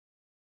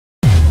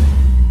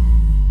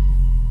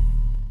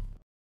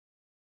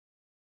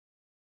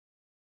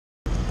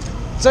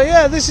So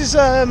yeah, this is,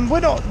 we're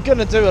not going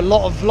to do a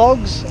lot of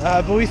vlogs,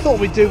 but we thought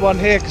we'd do one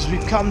here because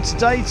we've come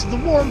today to the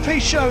War and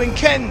Peace Show in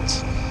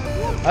Kent.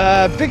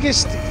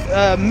 Biggest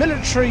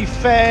military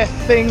fair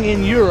thing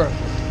in Europe.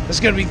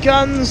 There's going to be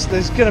guns,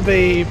 there's going to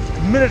be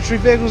military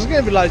vehicles, there's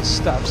going to be loads of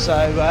stuff, so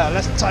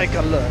let's take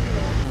a look.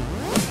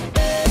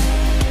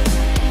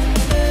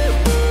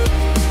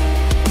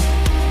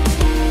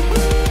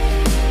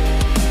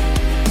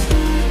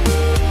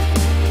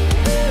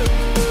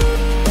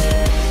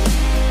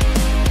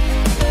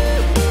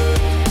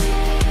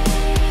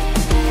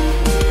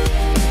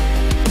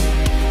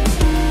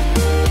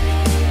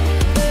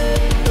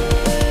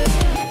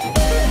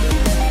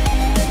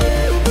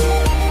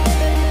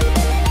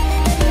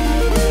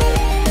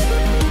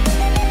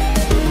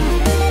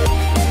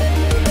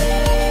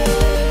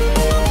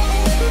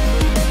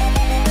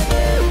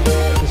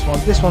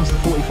 This one's the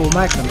 44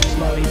 Magnum.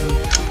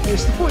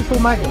 It's the 44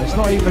 Magnum. It's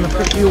not even a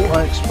 50 Auto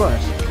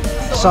Express.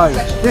 So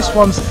this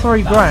one's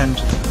 $3 grand.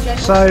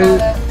 So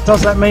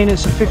does that mean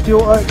it's a 50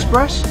 Auto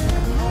Express?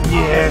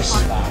 Yes.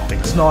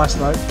 It's nice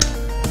though.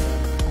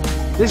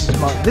 This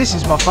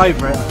is my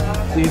favourite.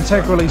 The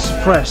integrally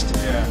suppressed.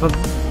 But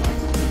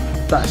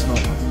that's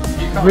not.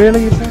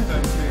 Really? Is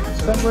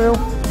that real?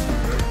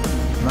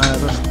 No,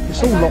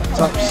 it's all locked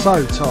up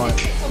so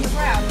tight.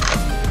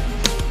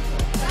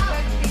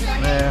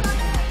 Yeah.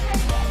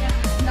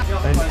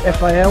 And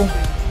FAL?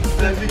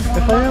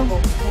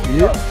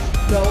 Yep.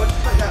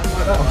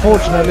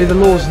 Unfortunately the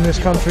laws in this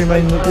country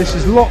mean that this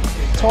is locked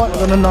tighter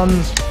than a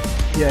nun's.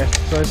 Yeah,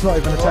 so it's not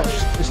even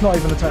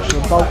attached to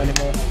a bolt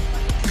anymore.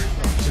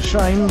 It's a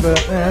shame,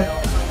 but yeah.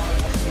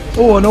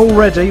 Oh, and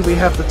already we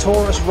have the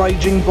Taurus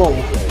Raging Bull.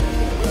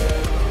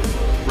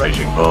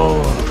 Raging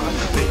Bull.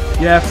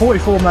 Yeah,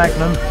 44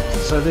 Magnum.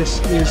 So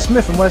this is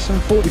Smith & Wesson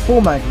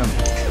 44 Magnum.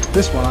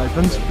 This one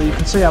opens, but you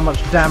can see how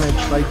much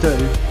damage they do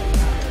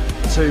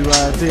to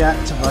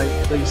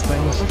deactivate these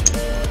things.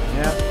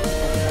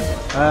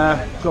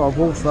 Yeah. Got a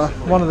Walther,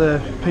 one of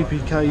the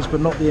PPKs, but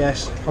not the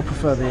S. I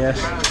prefer the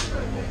S.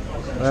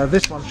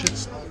 This one should.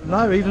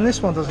 No, even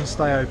this one doesn't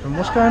stay open.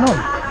 What's going on?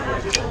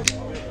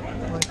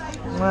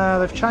 Well,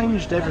 they've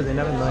changed everything,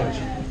 haven't they?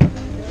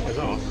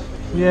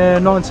 Yeah,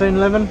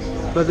 1911.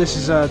 But this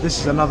is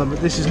another.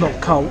 This is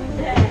not Colt.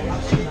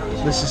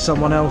 This is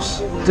someone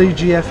else.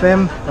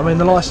 DGFM. I mean,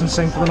 the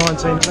licensing for the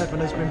 1911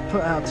 has been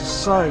put out to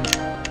so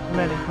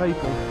many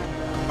people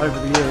over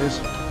the years.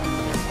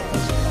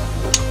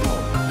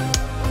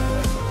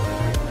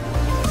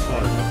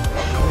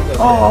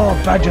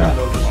 Oh, Badger!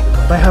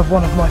 They have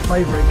one of my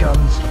favourite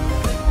guns.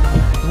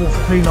 Wolf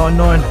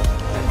P99.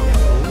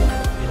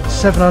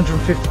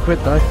 750 quid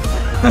though.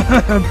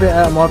 A bit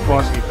out of my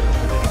price.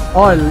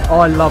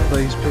 I love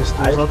these pistols.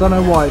 I don't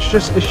know why. It's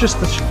just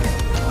the.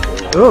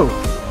 Oh.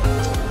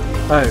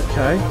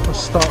 Okay.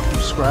 Let's start from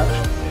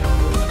scratch.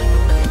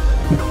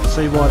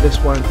 See why this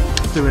won't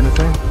do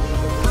anything.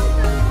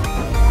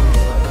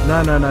 No,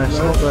 it's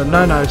not the.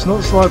 No, it's not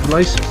the slide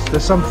release.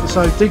 There's something.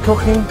 So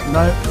decocking.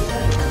 No.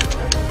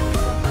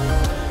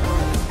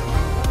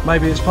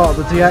 Maybe it's part of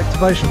the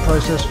deactivation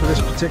process for this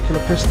particular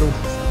pistol.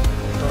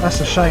 That's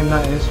a shame,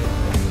 that is.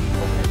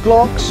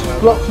 Glocks,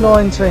 Glock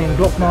 19,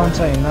 Glock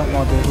 19, that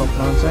might be a Glock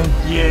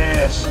 19.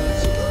 Yes!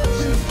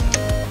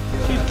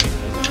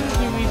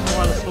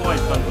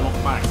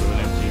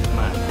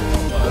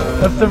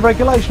 Have the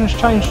regulations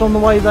changed on the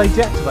way they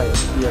deactivate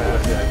it?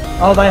 Yeah.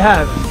 Oh, they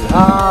have?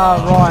 Ah,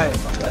 right.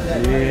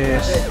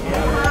 Yes.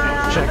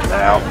 Check it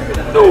out.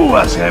 Oh,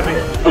 that's heavy.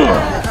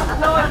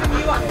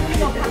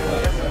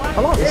 I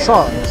like the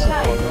sight.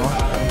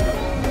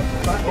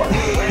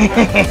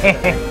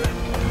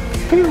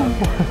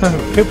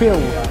 Pew pew.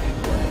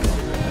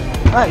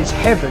 That is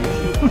heavy.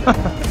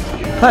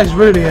 That is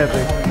really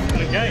heavy.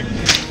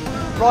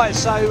 Right,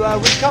 so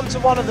we've come to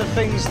one of the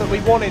things that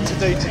we wanted to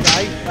do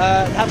today.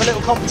 Have a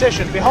little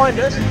competition. Behind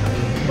us,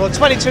 got a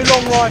 22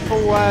 long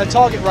rifle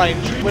target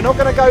range. We're not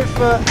going to go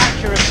for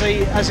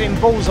accuracy as in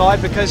bullseye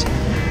because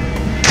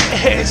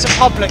it's a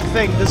public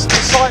thing. The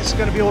sights are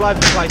going to be all over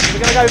the place. So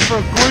we're going to go for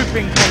a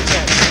grouping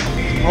contest.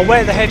 I'll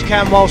wear the head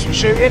cam whilst we're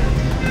shooting,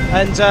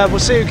 and we'll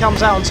see who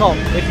comes out on top.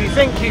 If you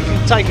think you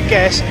can take a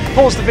guess,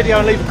 pause the video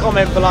and leave a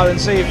comment below and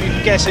see if you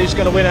can guess who's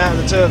going to win out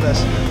of the two of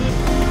us.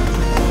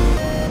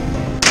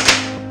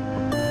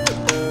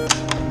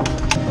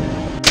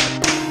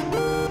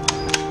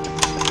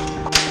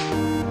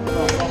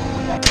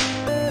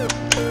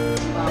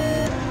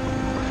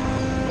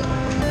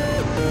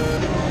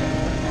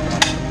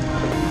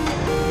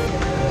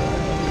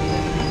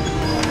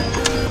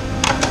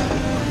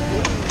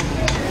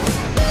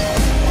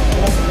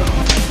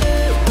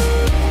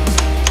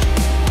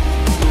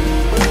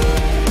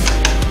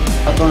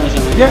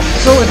 Yeah,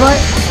 sorted, mate.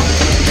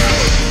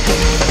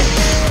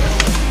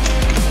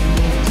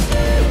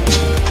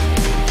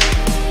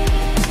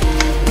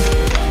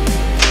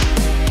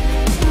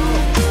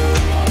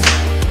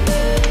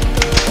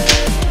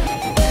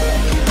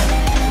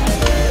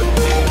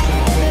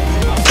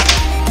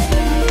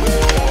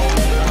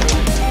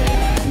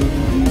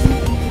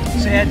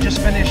 So yeah, just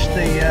finished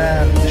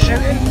the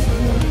shooting.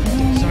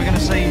 So we're going to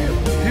to see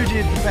who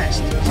did the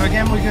best. So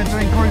again, we're going to do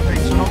in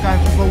groupings, we're not going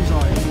for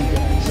bullseye.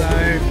 So,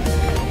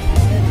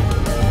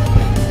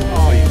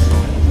 oh, you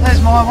fine.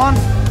 There's my one.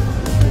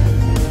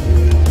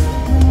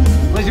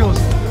 Where's yours?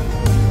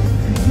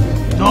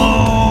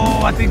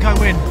 Oh, I think I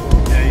win.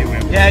 Yeah, you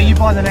win. Yeah, you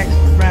buy the next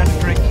round of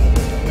drinks.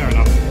 Fair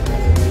enough.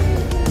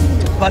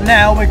 But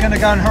now we're going to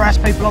go and harass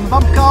people on the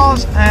bumper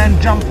cars and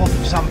jump off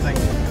of something.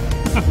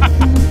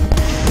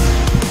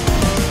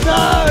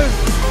 No!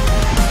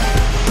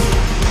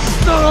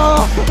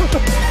 Stop!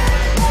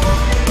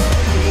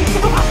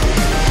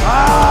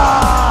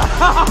 Ah!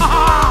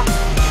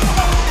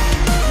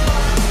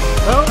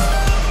 Oh.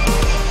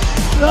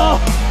 No!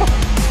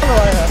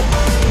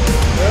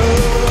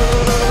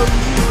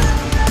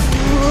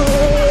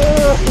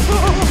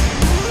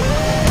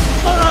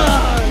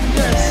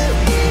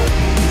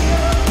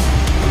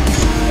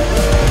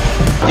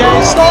 Yeah,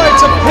 it's starting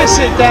to piss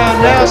it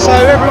down now, so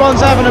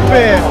everyone's having a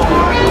beer.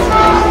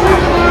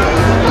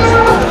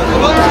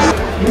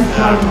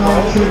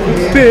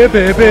 Beer,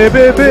 beer, beer,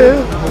 beer,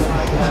 beer.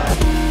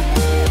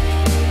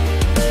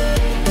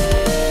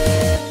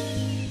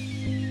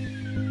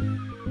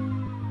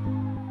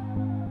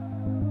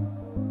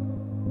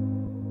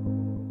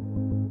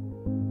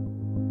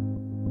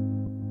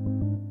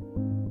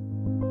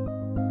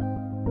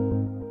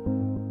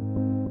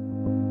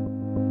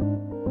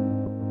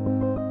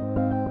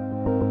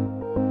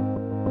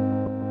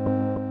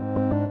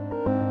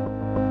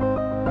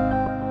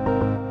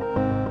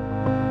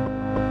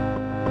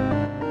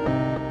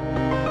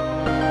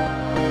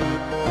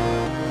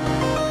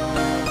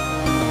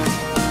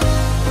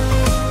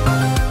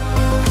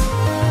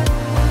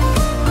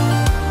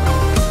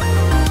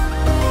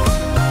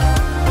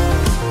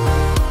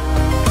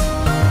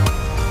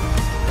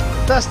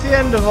 That's the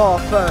end of our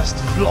first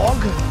vlog.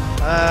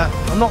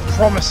 I'm not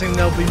promising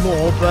there'll be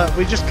more, but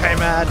we just came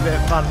out, had a bit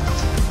of fun.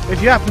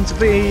 If you happen to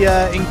be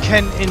in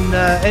Kent in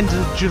end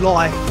of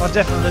July, I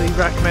definitely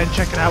recommend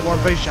checking out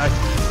Urbex Show.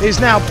 It's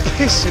now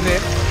pissing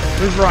it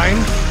with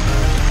rain.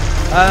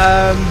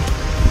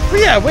 But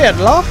yeah, we had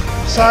a laugh.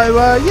 So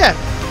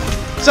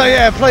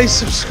yeah, please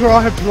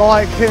subscribe,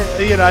 like,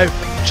 you know,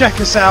 check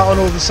us out on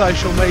all the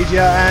social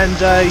media,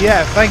 and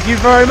yeah, thank you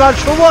very much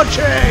for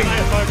watching.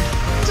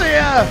 See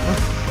ya.